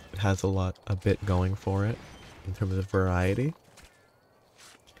 It has a bit going for it in terms of variety.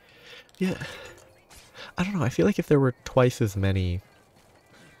 Yeah, I don't know, I feel like if there were twice as many,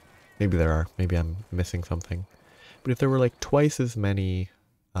 maybe there are, maybe I'm missing something, but if there were like twice as many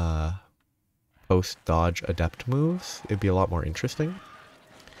post-dodge adept moves, it'd be a lot more interesting.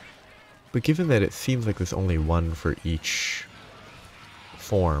 But given that it seems like there's only one for each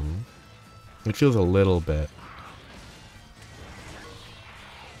form, it feels a little bit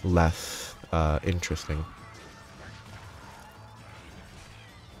less interesting.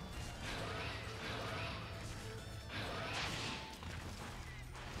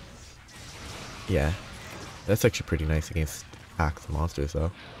 Yeah, that's actually pretty nice against axe monsters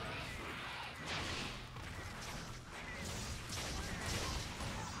though.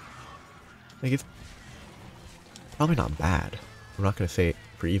 Like, it's probably not bad. I'm not going to say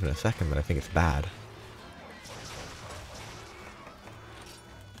for even a second that I think it's bad.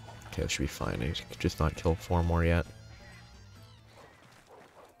 Okay, that should be fine. I should just not kill 4 more yet.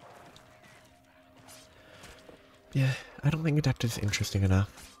 Yeah, I don't think adept is interesting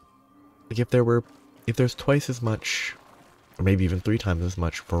enough. Like, if there's twice as much, or maybe even 3 times as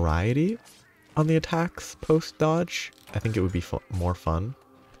much variety on the attacks post-dodge, I think it would be more fun.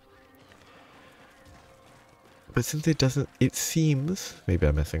 But since it seems, maybe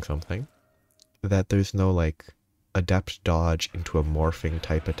I'm missing something, that there's no, like, adept dodge into a morphing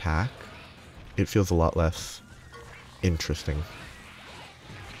type attack, it feels a lot less interesting.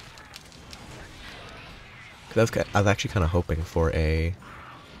 I was actually kind of hoping for a,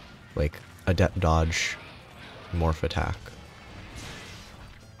 like, adept dodge morph attack.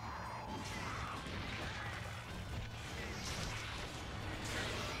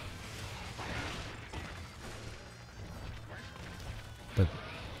 But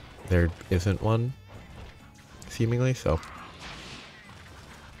there isn't one, seemingly, so.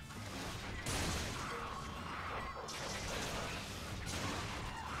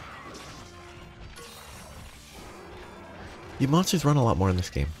 The monsters run a lot more in this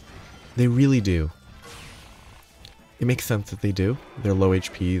game. They really do. It makes sense that they do. They're low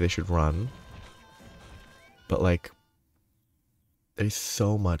HP, they should run. But, like, they're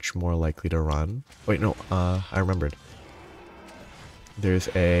so much more likely to run. Wait, no, I remembered. There's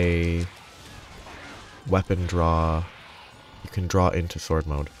a weapon draw. You can draw into sword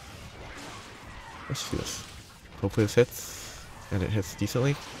mode. Let's do this. Hopefully this hits. And it hits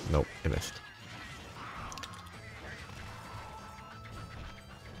decently. Nope, it missed.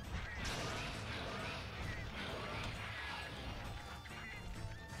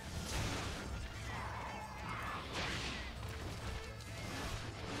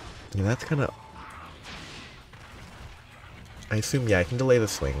 Yeah, that's kind of... I assume, yeah, I can delay the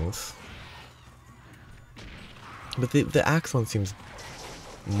swings. But the axe one seems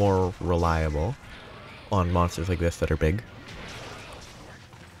more reliable on monsters like this that are big.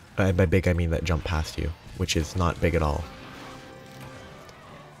 By big, I mean that jump past you, which is not big at all.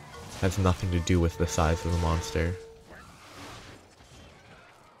 Has nothing to do with the size of the monster.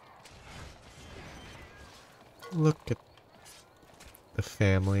 Look at the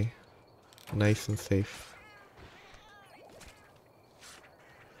family. Nice and safe.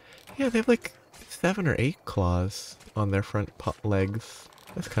 Yeah, they have like 7 or 8 claws on their front legs.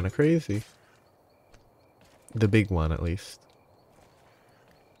 That's kind of crazy. The big one, at least.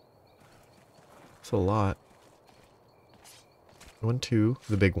 It's a lot. 1, 2,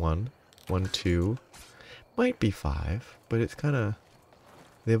 the big one. 1, 2. Might be 5, but it's kind of...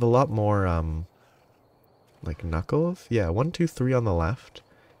 They have a lot more, like knuckles? Yeah, 1, 2, 3 on the left,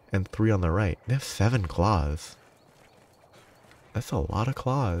 and 3 on the right. They have 7 claws. That's a lot of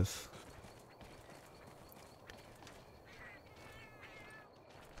claws.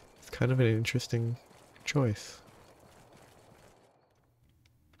 It's kind of an interesting choice.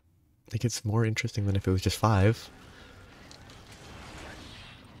 Like, it's more interesting than if it was just 5.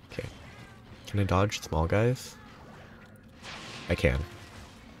 Okay. Can I dodge small guys? I can.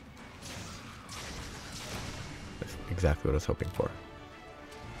 That's exactly what I was hoping for.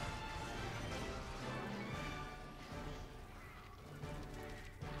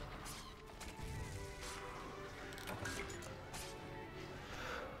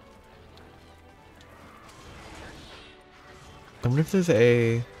 I wonder if there's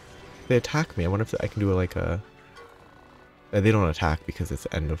a... They attack me. I wonder if I can do like a They don't attack because it's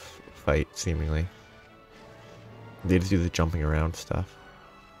the end of fight, seemingly. They just do the jumping around stuff.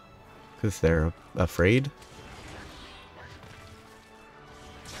 Because they're afraid.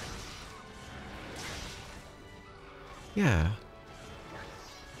 Yeah.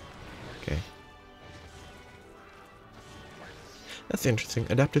 Okay. That's interesting.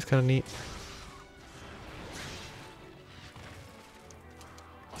 Adept is kind of neat.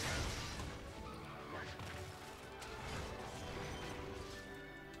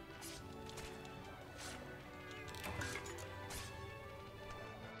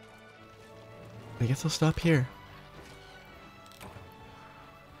 I guess I'll stop here.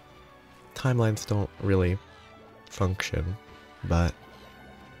 Timelines don't really function, but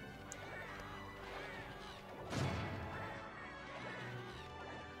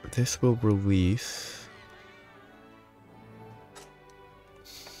this will release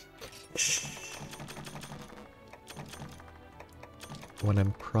when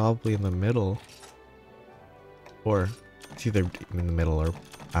I'm probably in the middle, or it's either in the middle or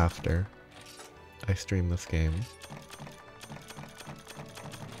after I stream this game.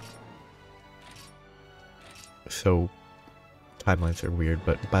 So timelines are weird,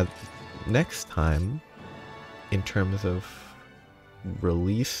 but by next time, in terms of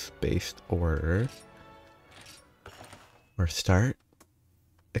release-based order or start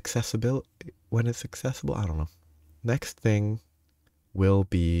accessibility, when it's accessible, I don't know. Next thing will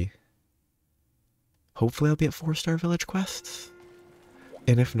be, hopefully I'll be at 4-star village quests,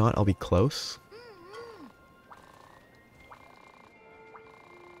 and if not, I'll be close.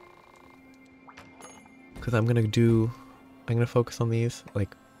 Because I'm gonna focus on these,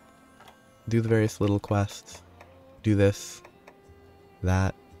 like, do the various little quests, do this,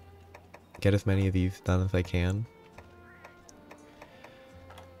 that, get as many of these done as I can.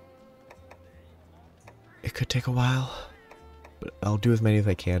 It could take a while, but I'll do as many as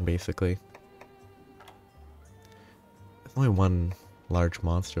I can, basically. There's only one large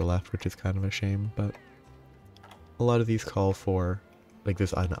monster left, which is kind of a shame, but a lot of these call for, like,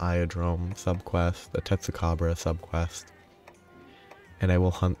 there's an Iodrome subquest, a Tetsukabra subquest, and I will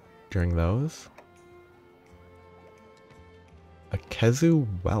hunt during those. A Kezu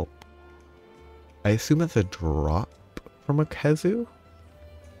Whelp. I assume that's a drop from a Kezu?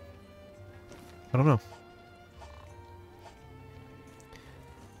 I don't know.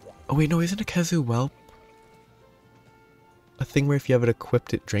 Oh wait, no, isn't a Kezu Whelp a thing where if you have it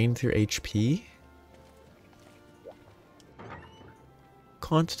equipped it drains your HP?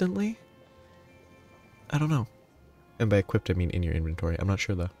 Constantly? I don't know. And by equipped I mean in your inventory. I'm not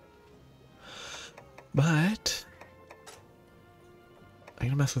sure though. But I'm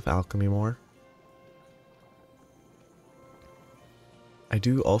gonna mess with alchemy more. I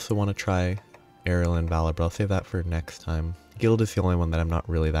do also want to try Aerial and Valor, but I'll save that for next time. Guild is the only one that I'm not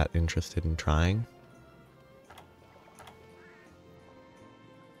really that interested in trying.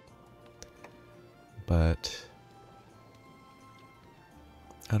 But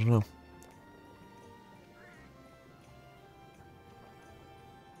I don't know.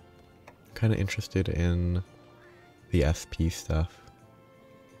 I'm kind of interested in the SP stuff.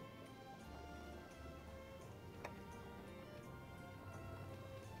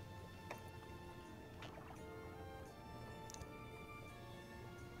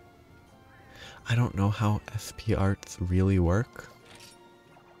 I don't know how SP arts really work.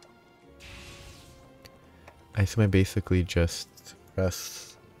 I assume I basically just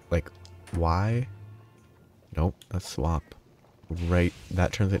press, like, Y? Nope, that's swap. Right,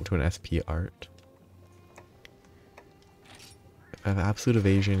 that turns it into an SP art. I have Absolute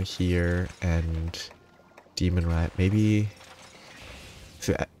Evasion here and Demon Riot. Maybe...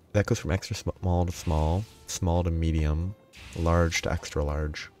 So that goes from extra small to small, small to medium, large to extra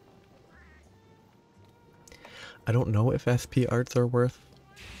large. I don't know if SP arts are worth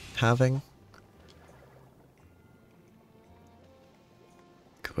having.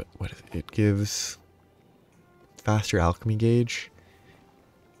 What is it? It gives faster alchemy gauge.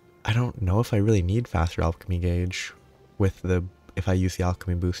 I don't know if I really need faster alchemy gauge with the if I use the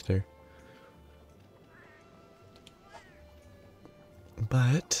alchemy booster.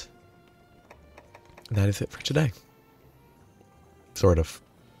 But that is it for today. Sort of.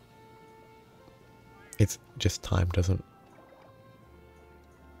 It's just time doesn't...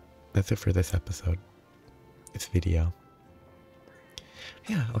 That's it for this episode. This video.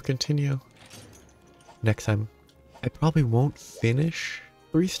 Yeah, I'll continue next time. I probably won't finish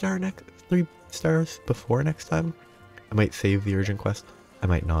 3 stars before next time. I might save the urgent quest. I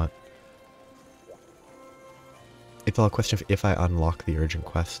might not. It's all a question of if I unlock the urgent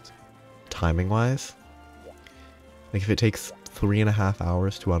quest timing wise. Like if it takes 3.5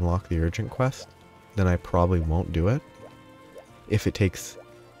 hours to unlock the urgent quest, then I probably won't do it. If it takes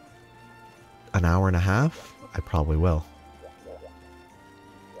an hour and a half, I probably will.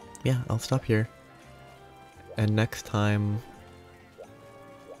 Yeah, I'll stop here. And next time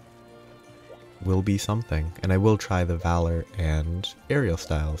will be something. And I will try the Valor and Aerial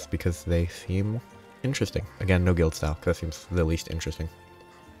styles because they seem interesting. Again, no guild style because that seems the least interesting.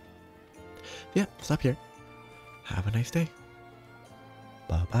 Yeah, stop here. Have a nice day.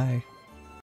 Bye-bye.